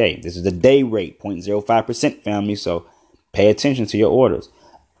or every day. This is the day rate, 0.05%, family. So pay attention to your orders.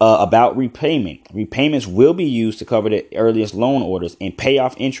 About repayment. Repayments will be used to cover the earliest loan orders and pay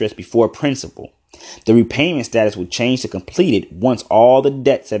off interest before principal. The repayment status will change to completed once all the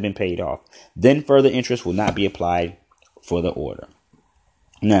debts have been paid off. Then further interest will not be applied for the order.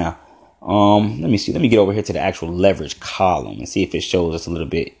 Now, let me see. Let me get over here to the actual leverage column and see if it shows us a little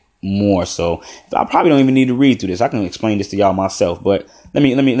bit more. So I probably don't even need to read through this. I can explain this to y'all myself, but let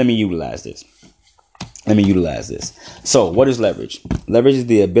me utilize this. So what is leverage? Leverage is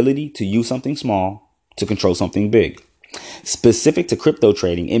the ability to use something small to control something big. Specific to crypto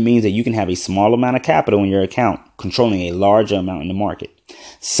trading, it means that you can have a small amount of capital in your account controlling a larger amount in the market.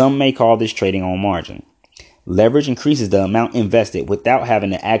 Some may call this trading on margin. Leverage increases the amount invested without having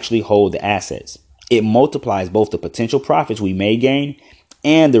to actually hold the assets. It multiplies both the potential profits we may gain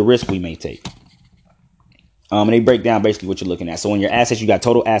and the risk we may take. And they break down basically what you're looking at. So in your assets, you got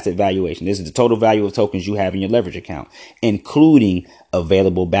total asset valuation. This is the total value of tokens you have in your leverage account, including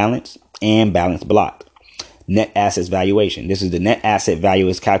available balance and balance blocked. Net assets valuation. This is the net asset value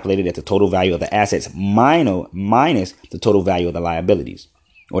is calculated at the total value of the assets minus the total value of the liabilities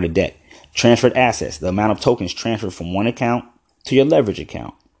or the debt. Transferred assets. The amount of tokens transferred from one account to your leverage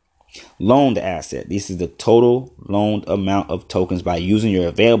account. Loaned asset. This is the total loaned amount of tokens by using your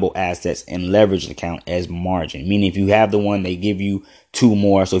available assets and leverage account as margin. Meaning if you have the one, they give you 2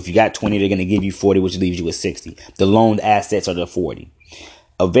 more. So if you got 20, they're going to give you 40, which leaves you with 60. The loaned assets are the 40.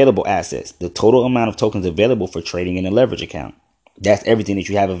 Available assets. The total amount of tokens available for trading in a leverage account. That's everything that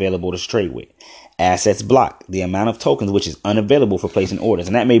you have available to trade with. Assets blocked. The amount of tokens which is unavailable for placing orders.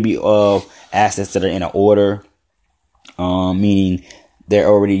 And that may be of assets that are in an order, meaning they're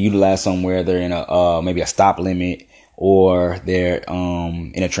already utilized somewhere. They're in a maybe a stop limit, or they're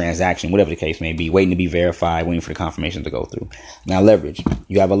in a transaction, whatever the case may be, waiting to be verified, waiting for the confirmation to go through. Now, leverage.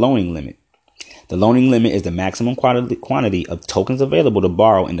 You have a loaning limit. The loaning limit is the maximum quantity of tokens available to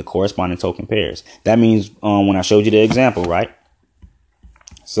borrow in the corresponding token pairs. That means when I showed you the example, right?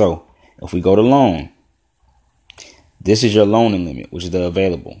 So if we go to loan, this is your loaning limit, which is the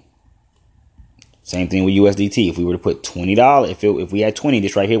available. Same thing with USDT. If we were to put $20, if we had 20,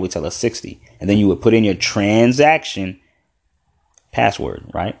 this right here would tell us 60. And then you would put in your transaction password,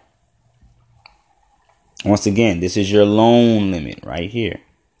 right? Once again, this is your loan limit right here.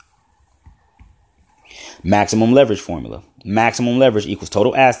 Maximum leverage formula. Maximum leverage equals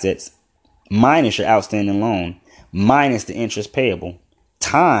total assets minus your outstanding loan minus the interest payable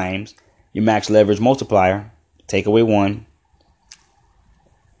times your max leverage multiplier, take away 1,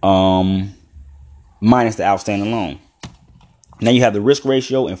 minus the outstanding loan. Now you have the risk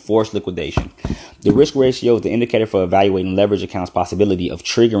ratio and forced liquidation. The risk ratio is the indicator for evaluating leverage accounts' possibility of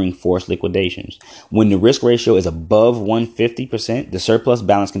triggering forced liquidations. When the risk ratio is above 150%, the surplus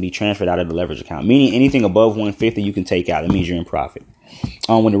balance can be transferred out of the leverage account, meaning anything above 150 you can take out. It means you're in profit.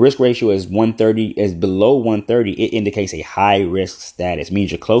 When the risk ratio is below 130, it indicates a high risk status. It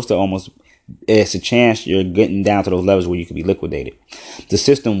means you're close to almost. It's a chance you're getting down to those levels where you can be liquidated. The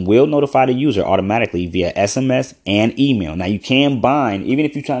system will notify the user automatically via SMS and email. Now you can bind, even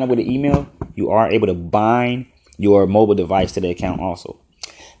if you're trying to with an email, you are able to bind your mobile device to the account also.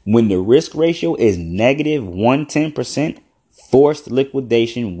 When the risk ratio is negative 110%, forced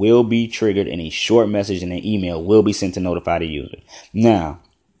liquidation will be triggered and a short message in an email will be sent to notify the user. Now,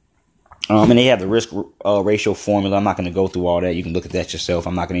 and they have the risk ratio formula. I'm not going to go through all that. You can look at that yourself.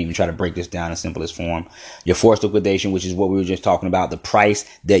 I'm not going to even try to break this down in simplest form. Your forced liquidation, which is what we were just talking about, the price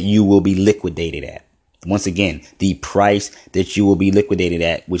that you will be liquidated at. Once again, the price that you will be liquidated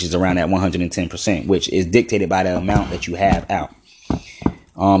at, which is around that 110%, which is dictated by the amount that you have out.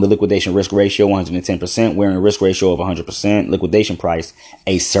 The liquidation risk ratio, 110%. We're in a risk ratio of 100%. Liquidation price,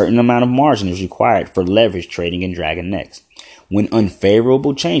 a certain amount of margin is required for leverage trading in DragonX. When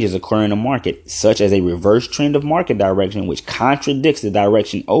unfavorable changes occur in the market, such as a reverse trend of market direction, which contradicts the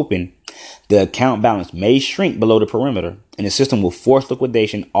direction open, the account balance may shrink below the perimeter, and the system will force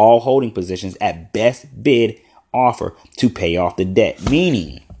liquidation all holding positions at best bid offer to pay off the debt.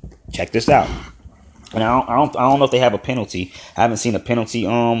 Meaning, check this out. And I don't know if they have a penalty. I haven't seen a penalty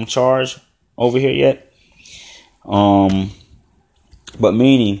charge over here yet. But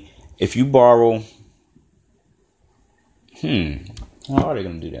meaning, if you borrow. How are they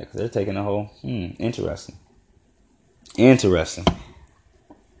going to do that? Because they're taking the whole. Interesting.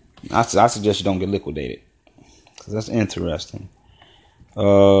 I suggest you don't get liquidated. Because that's interesting.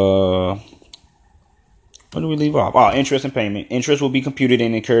 Where do we leave off? Interest and payment. Interest will be computed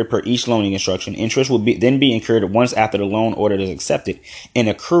and incurred per each loaning instruction. Interest will then be incurred once after the loan order is accepted and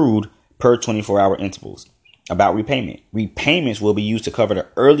accrued per 24-hour intervals. About repayment. Repayments will be used to cover the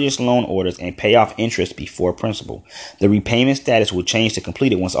earliest loan orders and pay off interest before principal. The repayment status will change to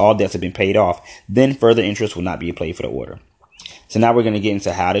completed once all debts have been paid off. Then further interest will not be paid for the order. So now we're going to get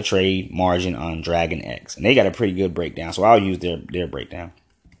into how to trade margin on DragonX. And they got a pretty good breakdown, so I'll use their breakdown.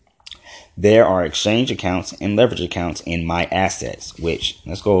 There are exchange accounts and leverage accounts in My Assets, which,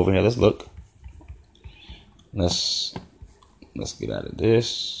 let's go over here. Let's look. Let's get out of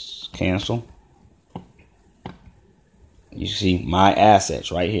this. Cancel. You see My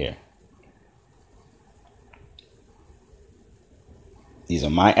Assets right here. These are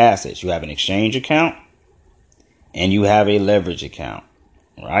My Assets. You have an exchange account and you have a leverage account,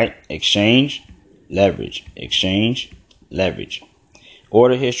 right? Exchange, leverage, exchange, leverage.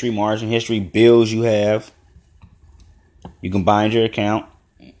 Order history, margin history, bills you have. You can bind your account.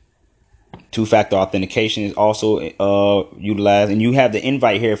 Two-factor authentication is also utilized. And you have the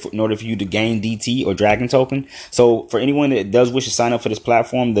invite here in order for you to gain DT or Dragon token. So for anyone that does wish to sign up for this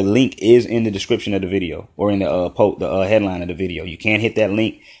platform, the link is in the description of the video or in the headline of the video. You can hit that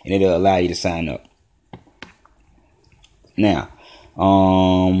link and it'll allow you to sign up. Now,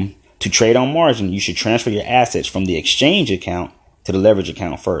 to trade on margin, you should transfer your assets from the exchange account to the leverage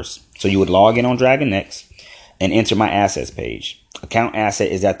account first. So you would log in on DragonX and enter My Assets page. Account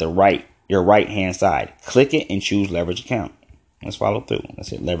asset is at your right hand side. Click it and choose leverage account. Let's follow through. Let's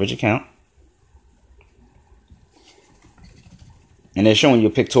hit leverage account. And they're showing you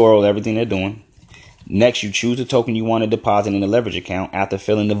a pictorial of everything they're doing. Next, you choose the token you want to deposit in the leverage account. After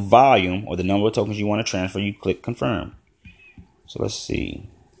filling the volume or the number of tokens you want to transfer, you click confirm. So let's see.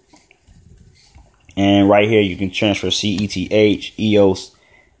 And right here, you can transfer CETH, EOS,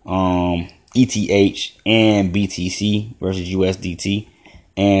 ETH, and BTC versus USDT.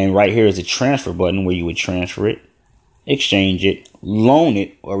 And right here is a transfer button where you would transfer it, exchange it, loan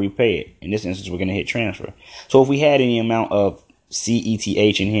it, or repay it. In this instance, we're going to hit transfer. So if we had any amount of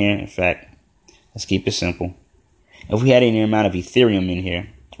CETH in here, in fact, let's keep it simple. If we had any amount of Ethereum in here,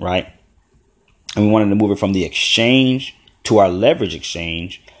 right, and we wanted to move it from the exchange to our leverage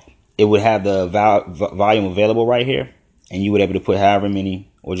exchange, it would have the volume available right here. And you would be able to put however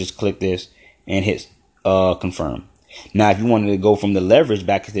many, or just click this and hit confirm. Now, if you wanted to go from the leverage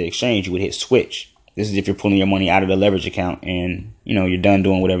back to the exchange, you would hit switch. This is if you're pulling your money out of the leverage account and, you're done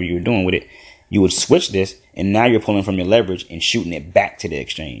doing whatever you were doing with it. You would switch this, and now you're pulling from your leverage and shooting it back to the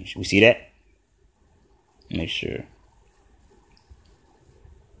exchange. We see that? Make sure.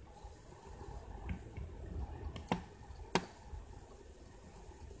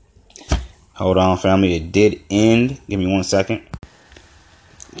 Hold on, family. It did end. Give me 1 second.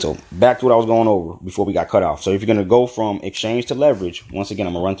 So back to what I was going over before we got cut off. So if you're going to go from exchange to leverage, once again,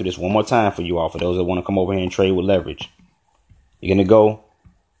 I'm going to run through this one more time for you all, for those that want to come over here and trade with leverage. You're going to go,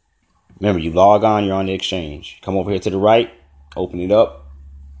 remember, you log on, you're on the exchange. Come over here to the right, open it up.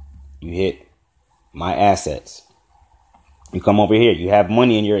 You hit my assets. You come over here, you have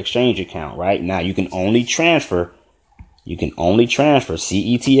money in your exchange account, right? Now you can only transfer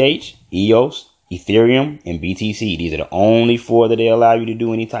CETH, EOS, Ethereum, and BTC. These are the only four that they allow you to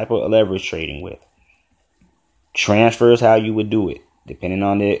do any type of leverage trading with. Transfer is how you would do it, depending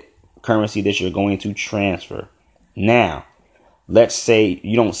on the currency that you're going to transfer. Now, let's say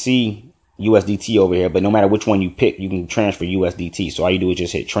you don't see USDT over here, but no matter which one you pick, you can transfer USDT. So all you do is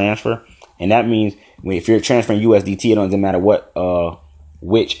just hit transfer. And that means if you're transferring USDT, it doesn't matter what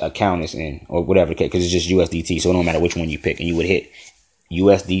which account it's in or whatever, because it's just USDT. So it don't matter which one you pick, and you would hit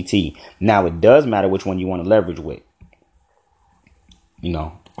USDT. Now it does matter which one you want to leverage with.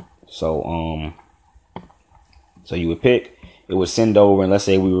 So you would pick, it would send over, and let's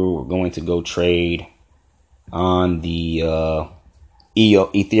say we were going to go trade on the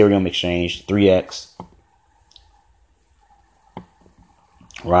Ethereum exchange 3x.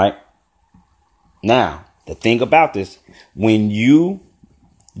 Right? Now, the thing about this, when you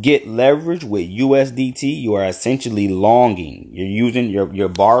get leverage with USDT, you are essentially longing. You're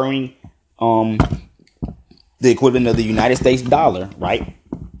borrowing the equivalent of the United States dollar, right?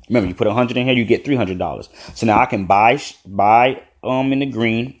 Remember, you put 100 in here, you get $300. So now I can buy in the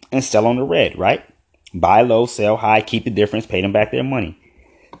green and sell on the red, right? Buy low, sell high, keep the difference, pay them back their money.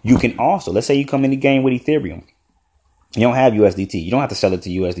 You can also, let's say you come in the game with Ethereum. You don't have USDT. You don't have to sell it to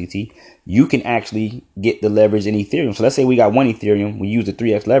USDT. You can actually get the leverage in Ethereum. So let's say we got 1 Ethereum. We use the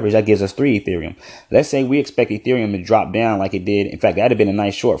 3x leverage. That gives us 3 Ethereum. Let's say we expect Ethereum to drop down like it did. In fact, that'd have been a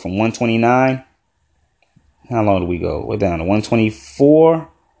nice short from 129. How long did we go? We're down to 124.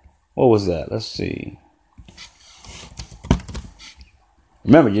 What was that? Let's see.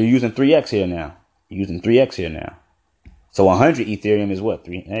 Remember, you're using 3x here now. So 100 Ethereum is what?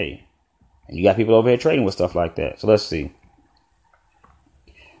 3. Hey. And you got people over here trading with stuff like that. So let's see.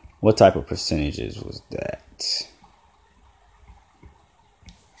 What type of percentages was that?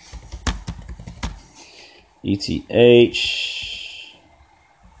 ETH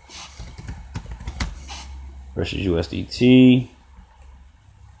versus USDT.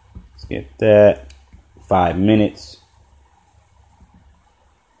 Let's get that. 5 minutes.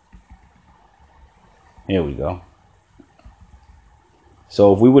 Here we go.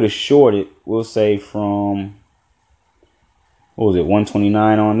 So if we would have shorted, we'll say from, what was it,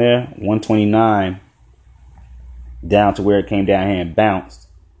 129 on there? 129 down to where it came down here and bounced.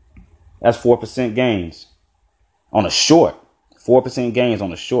 That's 4% gains on a short. 4% gains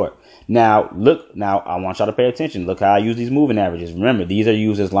on a short. Now, I want y'all to pay attention. Look how I use these moving averages. Remember, these are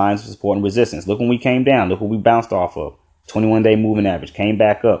used as lines of support and resistance. Look when we came down. Look what we bounced off of. 21-day moving average. Came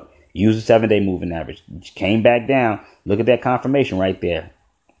back up. Use the 7-day moving average. Came back down. Look at that confirmation right there.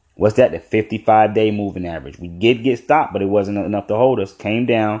 What's that? The 55-day moving average. We did get stopped, but it wasn't enough to hold us. Came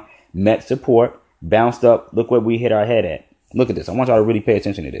down, met support, bounced up. Look where we hit our head at. Look at this. I want y'all to really pay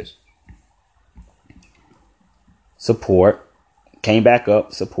attention to this. Support. Came back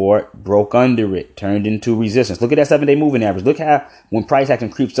up. Support. Broke under it. Turned into resistance. Look at that 7-day moving average. Look how when price action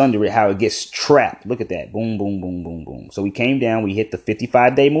creeps under it, how it gets trapped. Look at that. Boom, boom, boom, boom, boom. So we came down. We hit the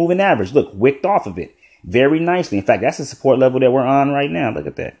 55-day moving average. Look, wicked off of it very nicely. In fact, that's the support level that we're on right now. Look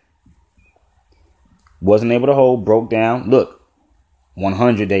at that. Wasn't able to hold. Broke down. Look,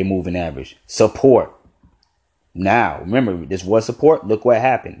 100-day moving average. Support. Now, remember, this was support. Look what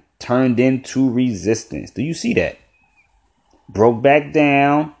happened. Turned into resistance. Do you see that? Broke back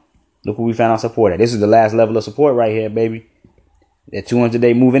down. Look what we found our support at. This is the last level of support right here, baby. That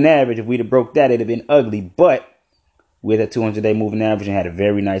 200-day moving average, if we'd have broke that, it'd have been ugly. But with a 200-day moving average and had a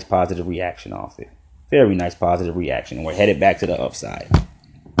very nice positive reaction off it. Very nice positive reaction. And we're headed back to the upside.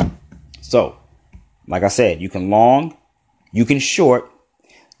 So, like I said, you can long, you can short,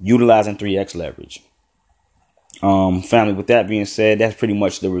 utilizing 3x leverage. Family, with that being said, that's pretty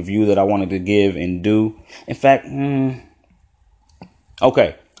much the review that I wanted to give and do. In fact,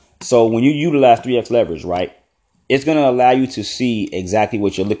 okay. So when you utilize 3x leverage, right, it's going to allow you to see exactly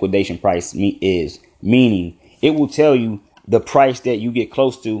what your liquidation price is. Meaning, it will tell you the price that you get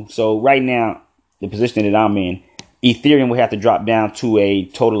close to. So right now, the position that I'm in, Ethereum would have to drop down to a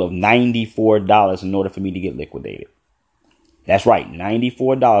total of $94 in order for me to get liquidated. That's right,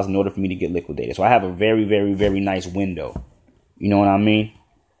 $94 in order for me to get liquidated. So I have a very, very, very nice window. You know what I mean?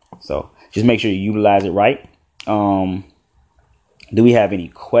 So just make sure you utilize it right. Do we have any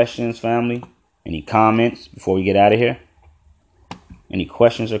questions, family? Any comments before we get out of here? Any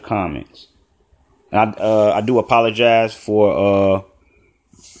questions or comments? And I do apologize for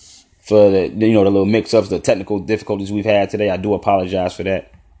the the little mix-ups, the technical difficulties we've had today. I do apologize for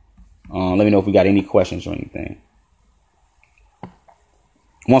that. Let me know if we got any questions or anything.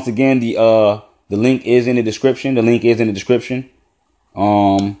 Once again, the link is in the description. The link is in the description.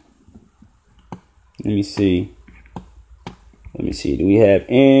 Let me see. Do we have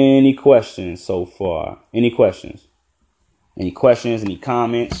any questions so far? Any questions? Any questions? Any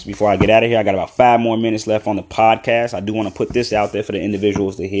comments before I get out of here? I got about 5 more minutes left on the podcast. I do want to put this out there for the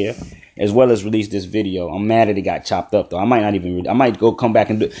individuals to hear, as well as release this video. I'm mad that it got chopped up, though. I might go come back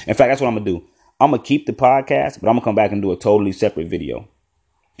and do. In fact, that's what I'm going to do. I'm going to keep the podcast, but I'm going to come back and do a totally separate video.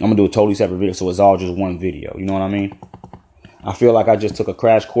 I'm going to do a totally separate video, so it's all just one video. You know what I mean? I feel like I just took a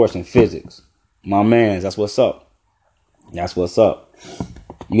crash course in physics. My mans, that's what's up. That's what's up.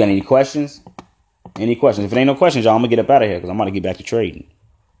 You got any questions? Any questions? If it ain't no questions, y'all, I'm going to get up out of here because I'm about to get back to trading.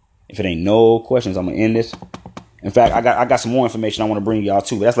 If it ain't no questions, I'm going to end this. In fact, I got some more information I want to bring y'all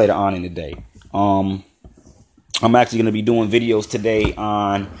too, but that's later on in the day. I'm actually going to be doing videos today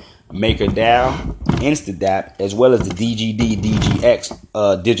on MakerDAO, InstaDApp, as well as the DGD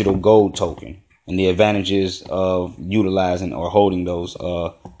DGX digital gold token and the advantages of utilizing or holding those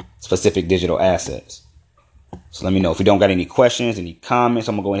specific digital assets. So let me know if you don't got any questions, any comments.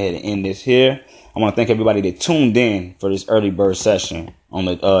 I'm going to go ahead and end this here. I want to thank everybody that tuned in for this early bird session on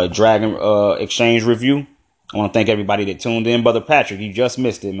the Dragon Exchange review. I want to thank everybody that tuned in. Brother Patrick, you just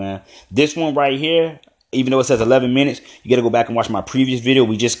missed it, man. This one right here, even though it says 11 minutes, you got to go back and watch my previous video.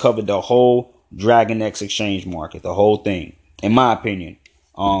 We just covered the whole Dragon X exchange market, the whole thing, in my opinion.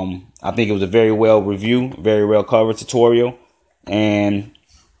 I think it was a very well review, very well covered tutorial. And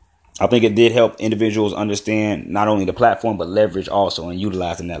I think it did help individuals understand not only the platform, but leverage also and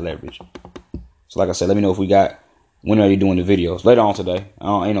utilizing that leverage. So like I said, let me know if when are you doing the videos? Later on today.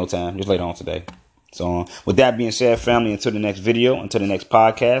 Ain't no time. Just later on today. So with that being said, family, until the next video, until the next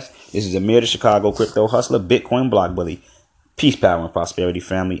podcast, this is Amir, the Chicago Crypto Hustler, Bitcoin Block Bully. Peace, power, and prosperity,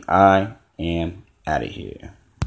 family. I am out of here.